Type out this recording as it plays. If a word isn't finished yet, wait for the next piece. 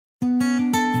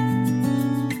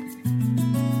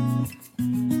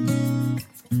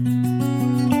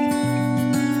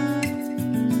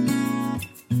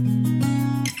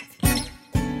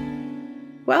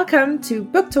Welcome to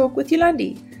Book Talk with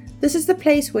Yolandi. This is the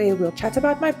place where we'll chat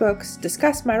about my books,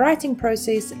 discuss my writing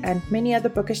process, and many other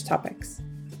bookish topics.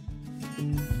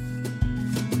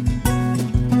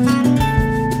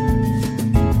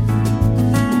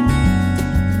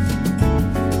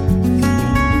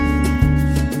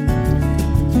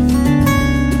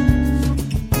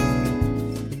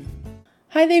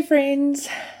 Hi there, friends.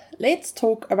 Let's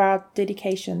talk about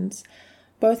dedications.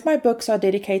 Both my books are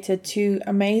dedicated to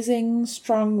amazing,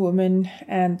 strong women,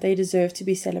 and they deserve to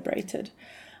be celebrated.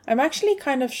 I'm actually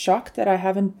kind of shocked that I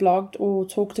haven't blogged or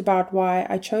talked about why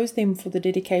I chose them for the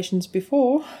dedications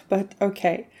before, but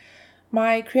okay.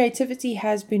 My creativity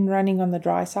has been running on the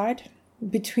dry side.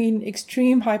 Between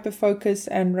extreme hyperfocus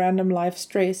and random life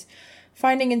stress,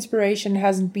 finding inspiration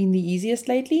hasn't been the easiest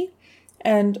lately,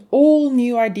 and all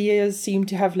new ideas seem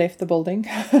to have left the building.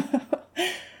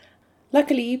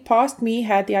 Luckily, past me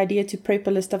had the idea to prep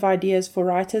a list of ideas for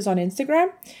writers on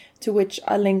Instagram, to which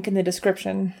I'll link in the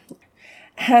description.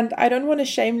 And I don't want to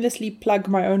shamelessly plug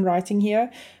my own writing here,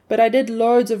 but I did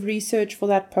loads of research for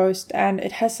that post and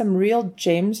it has some real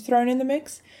gems thrown in the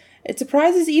mix. It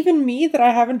surprises even me that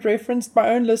I haven't referenced my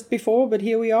own list before, but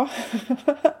here we are.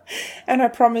 And I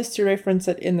promise to reference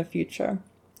it in the future.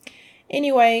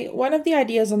 Anyway, one of the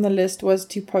ideas on the list was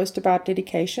to post about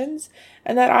dedications,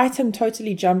 and that item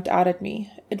totally jumped out at me.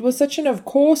 It was such an of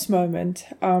course moment.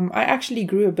 I actually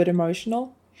grew a bit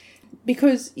emotional.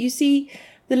 Because, you see,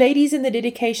 the ladies in the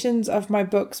dedications of my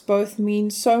books both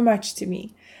mean so much to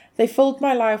me. They filled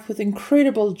my life with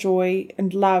incredible joy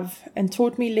and love, and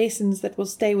taught me lessons that will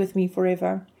stay with me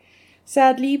forever.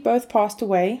 Sadly, both passed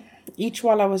away, each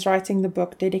while I was writing the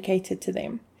book dedicated to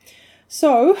them.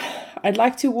 So, I'd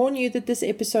like to warn you that this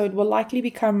episode will likely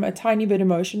become a tiny bit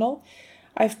emotional.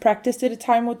 I've practiced it a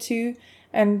time or two,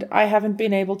 and I haven't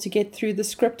been able to get through the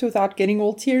script without getting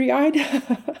all teary-eyed.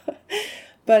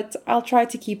 But I'll try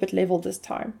to keep it level this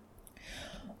time.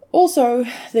 Also,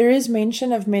 there is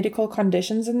mention of medical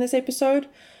conditions in this episode.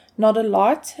 Not a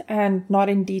lot, and not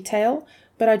in detail,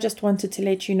 but I just wanted to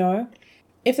let you know.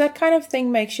 If that kind of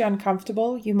thing makes you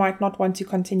uncomfortable, you might not want to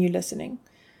continue listening.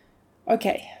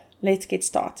 Okay. Let's get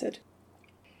started.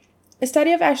 A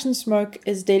Study of Ash and Smoke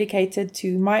is dedicated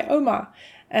to my Oma,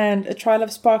 and A Trial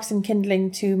of Sparks and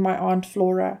Kindling to my Aunt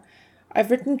Flora.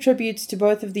 I've written tributes to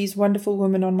both of these wonderful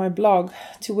women on my blog,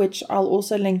 to which I'll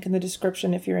also link in the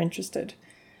description if you're interested.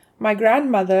 My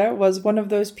grandmother was one of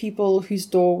those people whose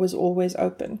door was always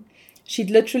open. She'd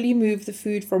literally move the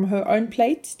food from her own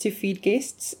plate to feed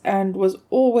guests, and was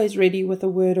always ready with a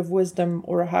word of wisdom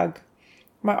or a hug.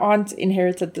 My aunt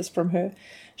inherited this from her.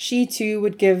 She too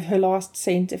would give her last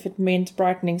cent if it meant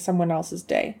brightening someone else's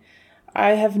day.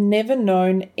 I have never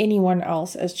known anyone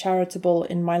else as charitable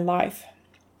in my life.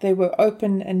 They were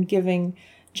open and giving,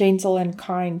 gentle and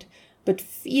kind, but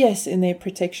fierce in their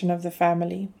protection of the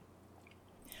family.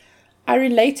 I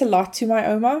relate a lot to my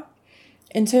Oma.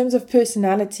 In terms of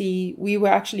personality, we were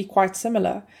actually quite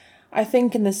similar. I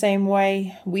think in the same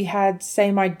way, we had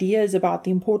same ideas about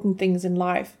the important things in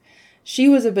life. She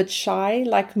was a bit shy,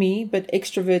 like me, but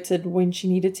extroverted when she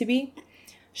needed to be.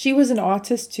 She was an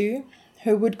artist too.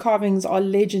 Her wood carvings are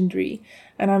legendary,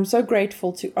 and I'm so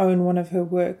grateful to own one of her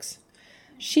works.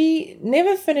 She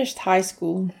never finished high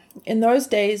school. In those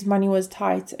days, money was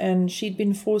tight, and she'd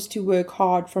been forced to work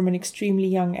hard from an extremely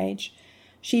young age.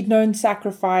 She'd known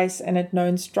sacrifice and had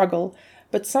known struggle,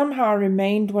 but somehow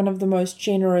remained one of the most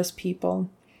generous people.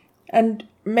 And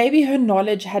maybe her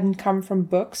knowledge hadn't come from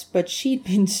books, but she'd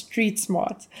been street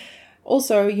smart.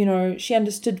 Also, she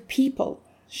understood people.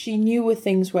 She knew where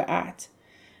things were at.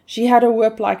 She had a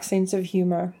whip-like sense of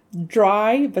humor.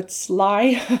 Dry, but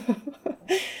sly.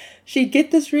 She'd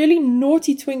get this really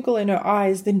naughty twinkle in her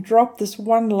eyes, then drop this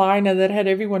one-liner that had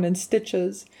everyone in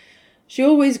stitches. She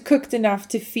always cooked enough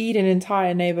to feed an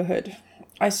entire neighborhood.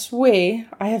 I swear,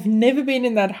 I have never been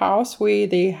in that house where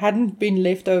there hadn't been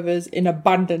leftovers in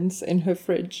abundance in her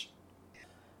fridge.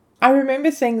 I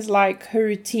remember things like her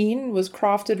routine was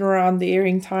crafted around the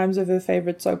airing times of her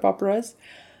favorite soap operas.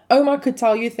 Oma could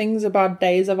tell you things about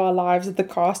days of our lives that the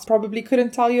cast probably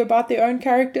couldn't tell you about their own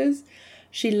characters.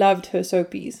 She loved her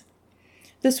soapies.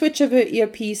 The switch of her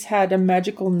earpiece had a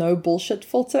magical no bullshit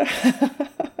filter.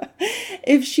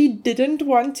 If she didn't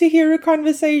want to hear a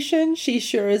conversation, she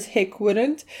sure as heck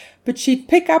wouldn't, but she'd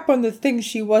pick up on the things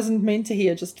she wasn't meant to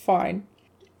hear just fine.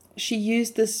 She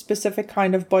used this specific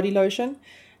kind of body lotion,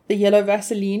 the yellow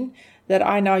Vaseline, that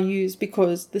I now use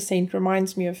because the scent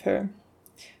reminds me of her.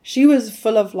 She was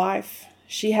full of life.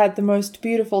 She had the most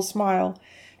beautiful smile.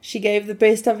 She gave the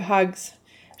best of hugs.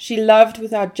 She loved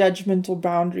without judgment or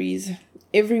boundaries.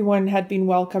 Everyone had been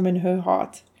welcome in her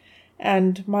heart.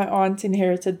 and my aunt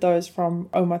inherited those from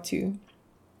Oma too.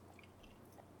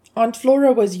 Aunt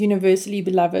Flora was universally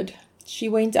beloved. She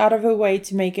went out of her way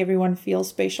to make everyone feel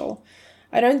special.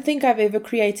 I don't think I've ever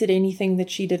created anything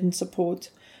that she didn't support.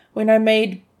 When I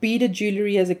made beaded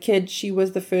jewelry as a kid, she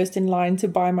was the first in line to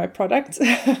buy my product.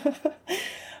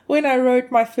 When I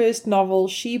wrote my first novel,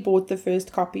 she bought the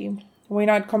first copy. When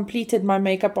I'd completed my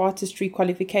makeup artistry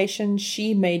qualification,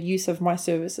 she made use of my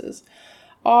services.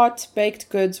 Art, baked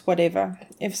goods, whatever.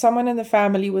 If someone in the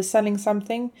family was selling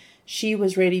something, she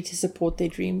was ready to support their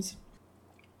dreams.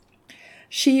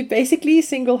 She basically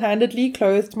single-handedly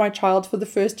clothed my child for the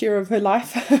first year of her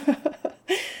life.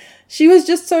 She was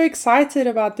just so excited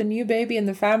about the new baby in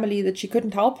the family that she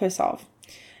couldn't help herself.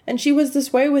 And she was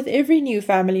this way with every new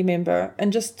family member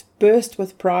and just burst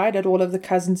with pride at all of the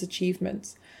cousins'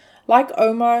 achievements. Like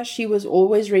Oma, she was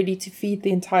always ready to feed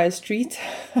the entire street.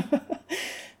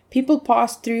 People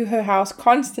passed through her house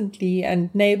constantly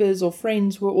and neighbors or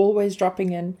friends were always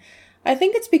dropping in. I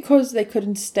think it's because they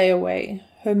couldn't stay away.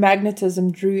 Her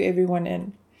magnetism drew everyone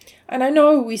in. And I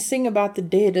know we sing about the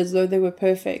dead as though they were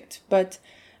perfect, but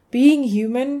being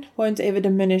human won't ever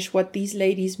diminish what these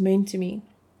ladies meant to me.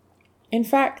 In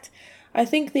fact, I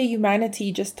think their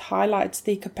humanity just highlights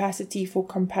their capacity for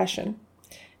compassion.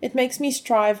 It makes me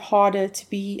strive harder to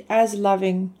be as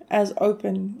loving, as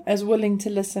open, as willing to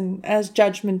listen, as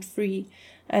judgment-free,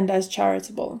 and as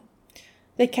charitable.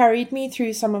 They carried me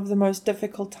through some of the most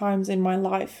difficult times in my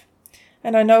life,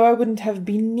 and I know I wouldn't have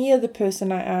been near the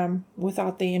person I am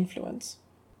without their influence.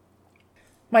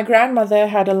 My grandmother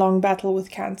had a long battle with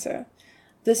cancer.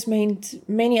 This meant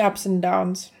many ups and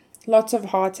downs, lots of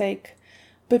heartache,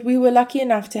 but we were lucky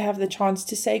enough to have the chance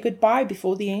to say goodbye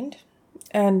before the end,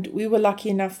 and we were lucky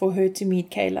enough for her to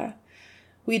meet Kayla.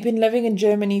 We'd been living in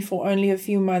Germany for only a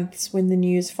few months when the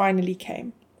news finally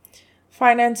came.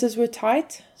 Finances were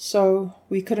tight, so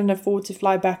we couldn't afford to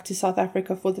fly back to South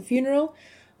Africa for the funeral,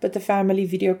 but the family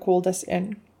video called us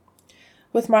in.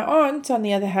 With my aunt, on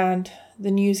the other hand,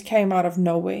 the news came out of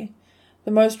nowhere.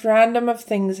 The most random of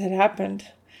things had happened.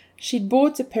 She'd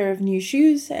bought a pair of new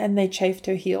shoes and they chafed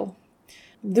her heel.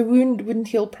 The wound wouldn't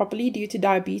heal properly due to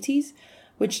diabetes,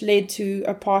 which led to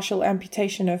a partial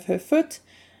amputation of her foot,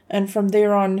 and from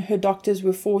there on her doctors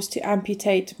were forced to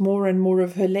amputate more and more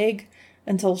of her leg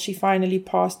until she finally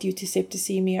passed due to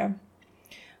septicemia.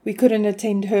 We couldn't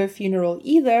attend her funeral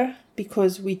either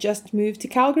because we just moved to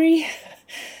Calgary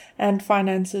and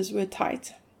finances were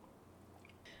tight.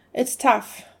 It's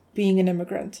tough being an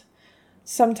immigrant.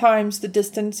 Sometimes the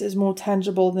distance is more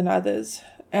tangible than others,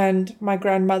 and my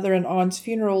grandmother and aunt's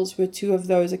funerals were two of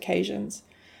those occasions.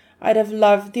 I'd have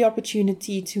loved the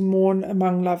opportunity to mourn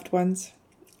among loved ones.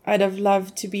 I'd have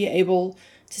loved to be able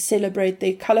to celebrate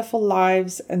their colourful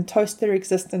lives and toast their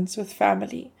existence with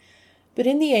family. But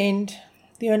in the end,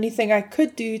 the only thing I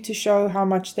could do to show how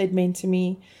much they'd meant to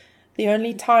me, the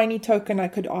only tiny token I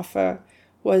could offer,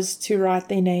 was to write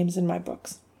their names in my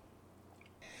books.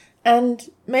 And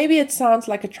maybe it sounds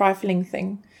like a trifling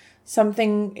thing,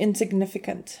 something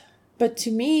insignificant, but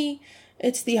to me,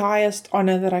 it's the highest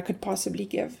honor that I could possibly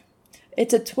give.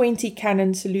 It's a 20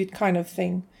 cannon salute kind of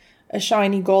thing, a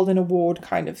shiny golden award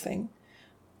kind of thing.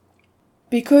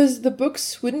 Because the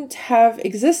books wouldn't have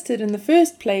existed in the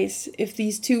first place if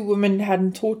these two women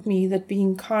hadn't taught me that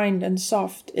being kind and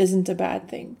soft isn't a bad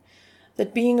thing,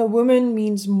 that being a woman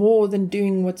means more than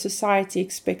doing what society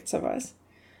expects of us.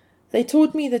 They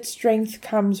taught me that strength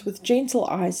comes with gentle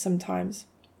eyes sometimes,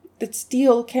 that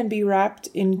steel can be wrapped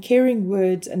in caring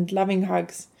words and loving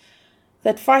hugs,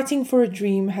 that fighting for a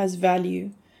dream has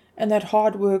value, and that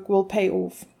hard work will pay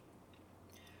off.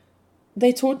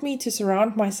 They taught me to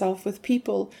surround myself with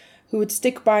people who would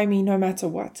stick by me no matter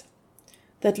what,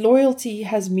 that loyalty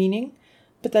has meaning,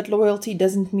 but that loyalty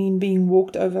doesn't mean being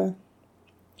walked over.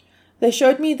 They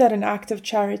showed me that an act of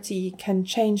charity can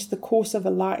change the course of a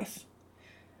life.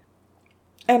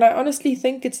 And I honestly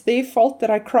think it's their fault that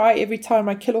I cry every time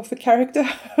I kill off a character.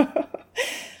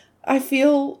 I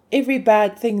feel every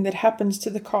bad thing that happens to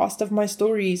the cast of my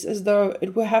stories as though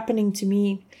it were happening to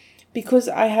me, because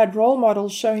I had role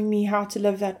models showing me how to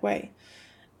live that way.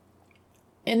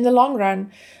 In the long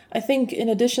run, I think in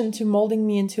addition to molding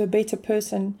me into a better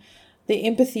person, the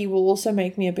empathy will also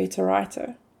make me a better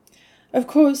writer. Of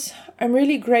course, I'm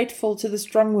really grateful to the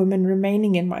strong women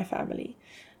remaining in my family.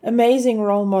 Amazing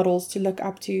role models to look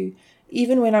up to,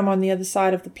 even when I'm on the other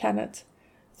side of the planet.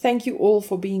 Thank you all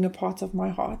for being a part of my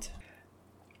heart.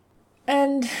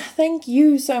 And thank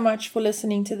you so much for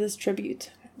listening to this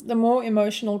tribute. The more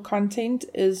emotional content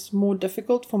is more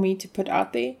difficult for me to put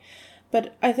out there,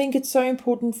 But I think it's so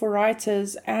important for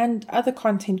writers and other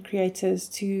content creators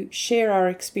to share our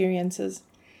experiences.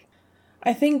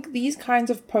 I think these kinds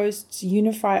of posts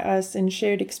unify us in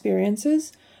shared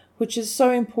experiences, which is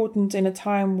so important in a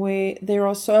time where there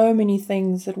are so many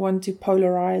things that want to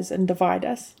polarize and divide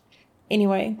us.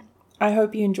 Anyway, I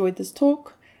hope you enjoyed this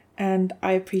talk, and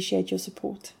I appreciate your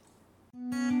support.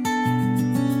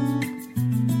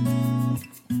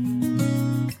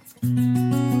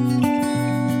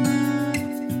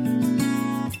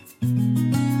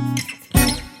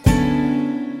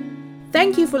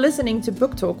 Thank you for listening to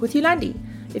Book Talk with Yolandi.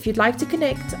 If you'd like to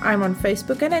connect, I'm on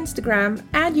Facebook and Instagram,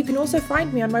 and you can also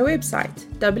find me on my website,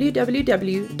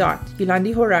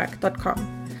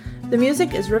 www.yolandihorak.com. The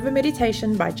music is River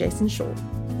Meditation by Jason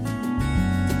Shaw.